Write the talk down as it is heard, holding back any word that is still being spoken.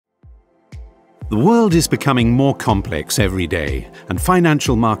The world is becoming more complex every day, and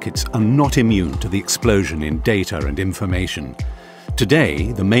financial markets are not immune to the explosion in data and information.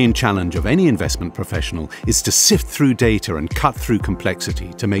 Today, the main challenge of any investment professional is to sift through data and cut through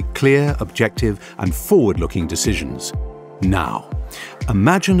complexity to make clear, objective, and forward-looking decisions. Now,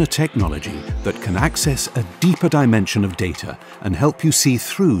 imagine a technology that can access a deeper dimension of data and help you see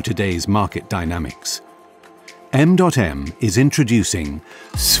through today's market dynamics. MDOTM is introducing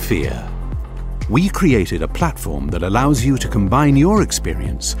Sphere. We created a platform that allows you to combine your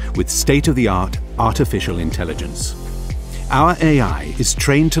experience with state-of-the-art artificial intelligence. Our AI is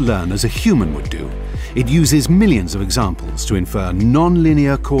trained to learn as a human would do. It uses millions of examples to infer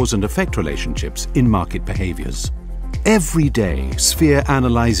non-linear cause and effect relationships in market behaviors. Every day, Sphere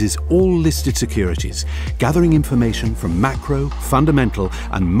analyzes all listed securities, gathering information from macro, fundamental,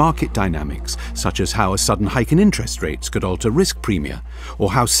 and market dynamics, such as how a sudden hike in interest rates could alter risk premia, or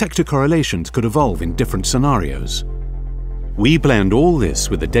how sector correlations could evolve in different scenarios. We blend all this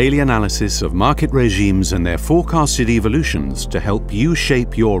with a daily analysis of market regimes and their forecasted evolutions to help you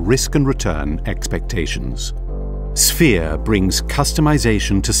shape your risk and return expectations. Sphere brings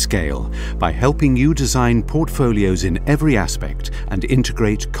customization to scale by helping you design portfolios in every aspect and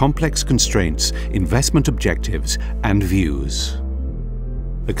integrate complex constraints, investment objectives, and views.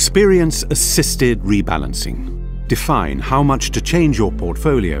 Experience assisted rebalancing. Define how much to change your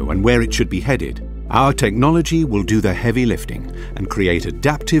portfolio and where it should be headed. Our technology will do the heavy lifting and create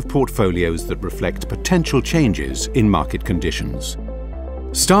adaptive portfolios that reflect potential changes in market conditions.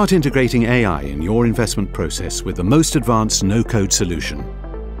 Start integrating AI in your investment process with the most advanced no-code solution.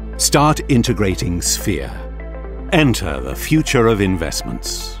 Start integrating Sphere. Enter the future of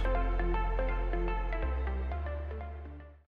investments.